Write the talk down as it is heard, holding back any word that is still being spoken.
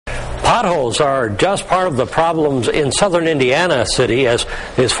Potholes are just part of the problems in southern Indiana City as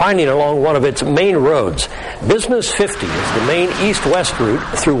is finding along one of its main roads. Business 50 is the main east-west route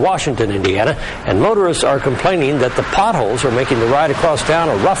through Washington, Indiana, and motorists are complaining that the potholes are making the ride across town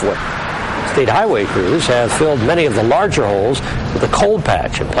a rough one. State highway crews have filled many of the larger holes with a cold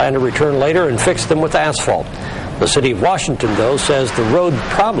patch and plan to return later and fix them with asphalt. The city of Washington, though, says the road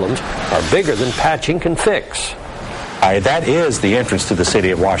problems are bigger than patching can fix. That is the entrance to the city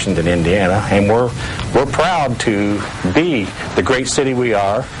of Washington, Indiana, and we're proud to be the great city we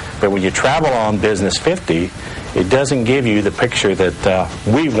are. But when you travel on Business 50, it doesn't give you the picture that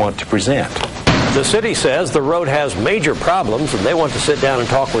we want to present. The city says the road has major problems, and they want to sit down and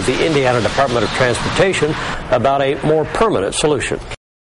talk with the Indiana Department of Transportation about a more permanent solution.